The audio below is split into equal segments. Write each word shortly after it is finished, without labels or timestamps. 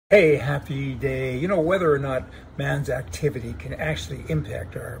Hey, happy day. You know, whether or not man's activity can actually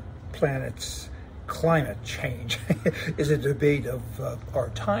impact our planet's climate change is a debate of our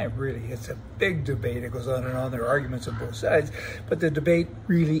time, really. It's a big debate. It goes on and on. There are arguments on both sides, but the debate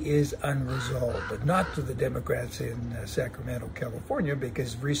really is unresolved. But not to the Democrats in Sacramento, California,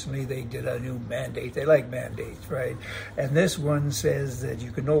 because recently they did a new mandate. They like mandates, right? And this one says that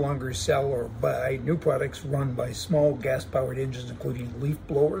you can no longer sell or buy new products run by small gas-powered engines, including leaf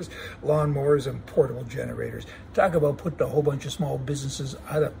blowers, lawnmowers, and portable generators. Talk about putting a whole bunch of small businesses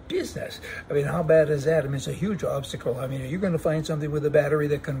out of business. I mean, how bad is that? I mean, it's a huge obstacle. I mean, are you going to find something with a battery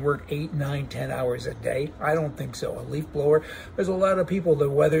that can work 8, 9, 10 hours a day? I don't think so. A leaf blower, there's a lot of people, the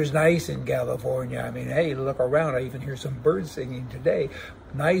weather's nice in California. I mean, hey, look around. I even hear some birds singing today.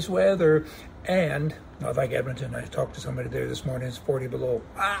 Nice weather. And not like Edmonton. I talked to somebody there this morning. It's 40 below.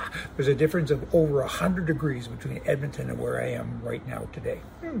 There's a difference of over 100 degrees between Edmonton and where I am right now today.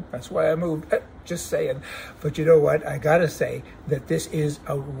 That's why I moved. Just saying. But you know what? I got to say that this is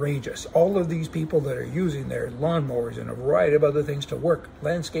outrageous. All of these people that are using their lawnmowers and a variety of other things to work.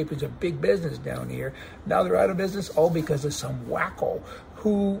 Landscaping is a big business down here. Now they're out of business all because of some wacko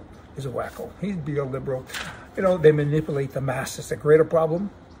who is a wacko. He'd be a liberal. You know, they manipulate the masses. The greater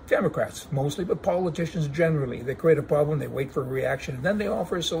problem? Democrats mostly, but politicians generally. They create a problem, they wait for a reaction, and then they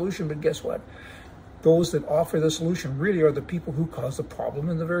offer a solution. But guess what? Those that offer the solution really are the people who caused the problem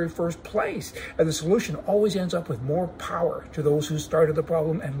in the very first place. And the solution always ends up with more power to those who started the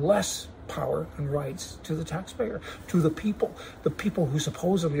problem and less power and rights to the taxpayer, to the people who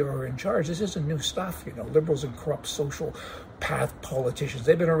supposedly are in charge. This isn't new stuff, you know, liberals and corrupt social path politicians.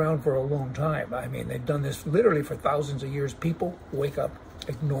 They've been around for a long time. I mean, they've done this literally for thousands of years. People, wake up.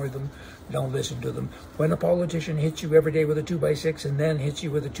 Ignore them. Don't listen to them. When a politician hits you every day with a 2x6 and then hits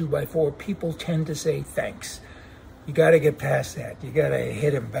you with a 2x4, people tend to say thanks. You got to get past that. You got to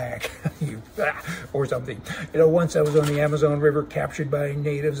hit him back or something. You know, once I was on the Amazon River captured by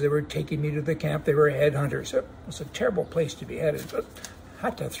natives. They were taking me to the camp. They were headhunters. It was a terrible place to be headed. But I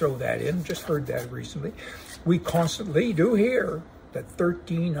had to throw that in. Just heard that recently. We constantly do hear that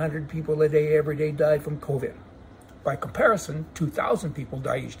 1,300 people a day every day died from COVID. By comparison, 2,000 people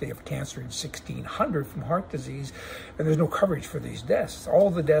die each day of cancer and 1,600 from heart disease, and there's no coverage for these deaths. All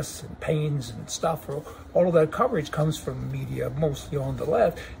the deaths and pains and stuff, all of that coverage comes from media, mostly on the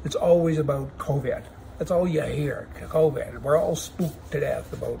left. It's always about COVID. That's all you hear, COVID. We're all spooked to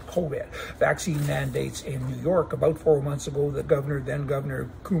death about COVID. Vaccine mandates in New York. About 4 months ago, the then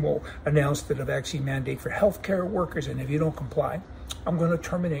Governor Cuomo announced that a vaccine mandate for healthcare workers, and if you don't comply, I'm going to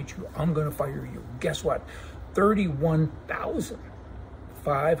terminate you. I'm going to fire you. Guess what?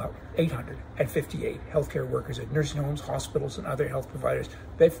 31,858 healthcare workers at nursing homes, hospitals, and other health providers,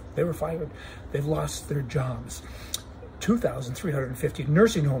 they were fired. They've lost their jobs. 2,350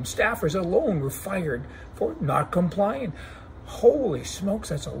 nursing home staffers alone were fired for not complying. Holy smokes,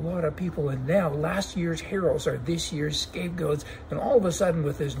 that's a lot of people. And now last year's heroes are this year's scapegoats. And all of a sudden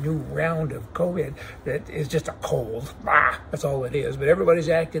with this new round of COVID that is just a cold, that's all it is. But everybody's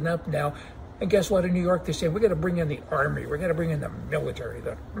acting up now. And guess what? In New York, they say, we're going to bring in the army. We're going to bring in the military.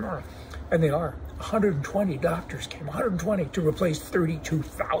 And they are. 120 doctors came, 120 to replace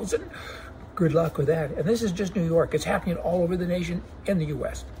 32,000. Good luck with that. And this is just New York. It's happening all over the nation in the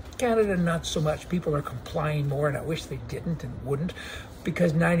U.S. Canada, not so much. People are complying more, and I wish they didn't and wouldn't,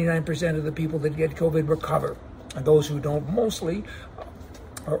 because 99% of the people that get COVID recover. And those who don't mostly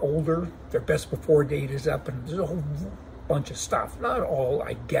are older. Their best before date is up, and there's a whole bunch of stuff. Not all,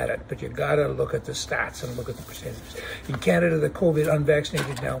 I get it, but you gotta look at the stats and look at the percentages. In Canada, the COVID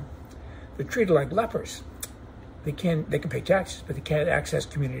unvaccinated now, they're treated like lepers. They can pay taxes, but they can't access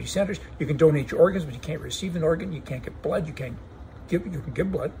community centers. You can donate your organs, but you can't receive an organ. You can't get blood. You can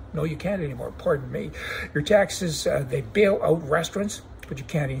give blood. No, you can't anymore. Pardon me. Your taxes, they bail out restaurants, but you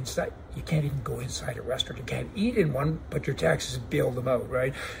can't even go inside a restaurant. You can't eat in one, but your taxes bail them out,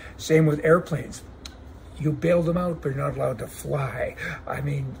 right? Same with airplanes. You bail them out, but you're not allowed to fly. I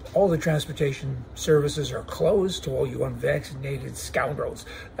mean, all the transportation services are closed to all you unvaccinated scoundrels.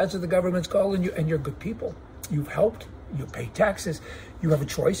 That's what the government's calling you, and you're good people. You've helped. You pay taxes. You have a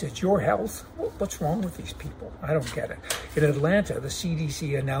choice. It's your health. What's wrong with these people? I don't get it. In Atlanta, the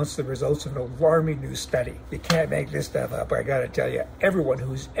CDC announced the results of an alarming new study. You can't make this stuff up. I got to tell you, everyone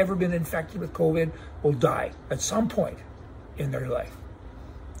who's ever been infected with COVID will die at some point in their life.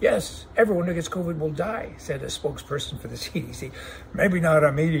 Yes, everyone who gets COVID will die, said a spokesperson for the CDC. Maybe not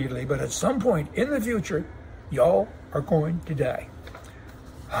immediately, but at some point in the future, y'all are going to die.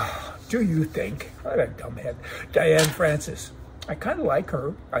 Do you think? What a dumbhead. Diane Francis. I kind of like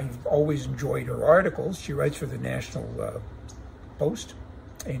her. I've always enjoyed her articles. She writes for the National Post.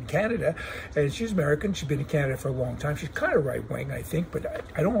 in Canada, and she's American. She's been in Canada for a long time. She's kind of right-wing, I think, but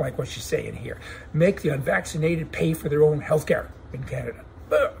I don't like what she's saying here. Make the unvaccinated pay for their own health care in Canada.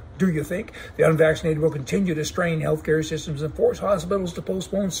 Do you think the unvaccinated will continue to strain healthcare systems and force hospitals to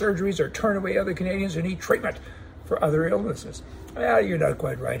postpone surgeries or turn away other Canadians who need treatment for other illnesses? Well, you're not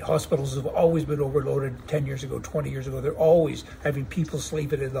quite right. Hospitals have always been overloaded 10 years ago, 20 years ago. They're always having people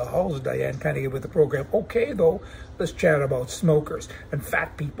sleeping in the halls. Diane kind of get with the program. Okay, though, let's chat about smokers and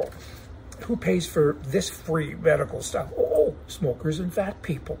fat people. Who pays for this free medical stuff? Oh, smokers and fat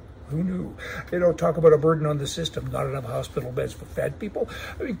people. Who knew? They don't talk about a burden on the system, not enough hospital beds for fat people.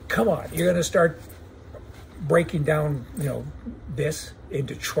 I mean, come on, you're going to start breaking down, this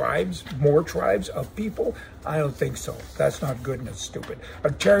into tribes, more tribes of people? I don't think so. That's not good and it's stupid.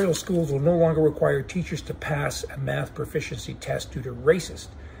 Ontario schools will no longer require teachers to pass a math proficiency test due to racist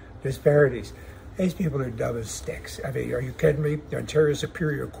disparities. These people are dumb as sticks. I mean, are you kidding me? The Ontario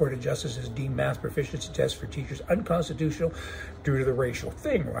Superior Court of Justice has deemed math proficiency tests for teachers unconstitutional due to the racial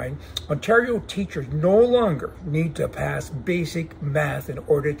thing, right? Ontario teachers no longer need to pass basic math in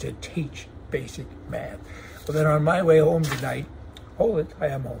order to teach basic math. Well, then on my way home tonight, hold it, I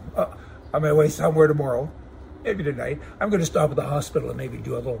am home. On my way somewhere tomorrow, maybe tonight, I'm going to stop at the hospital and maybe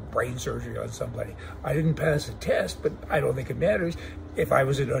do a little brain surgery on somebody. I didn't pass the test, but I don't think it matters. If I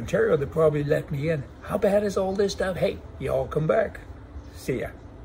was in Ontario, they'd probably let me in. How bad is all this stuff? Hey, you all come back. See ya.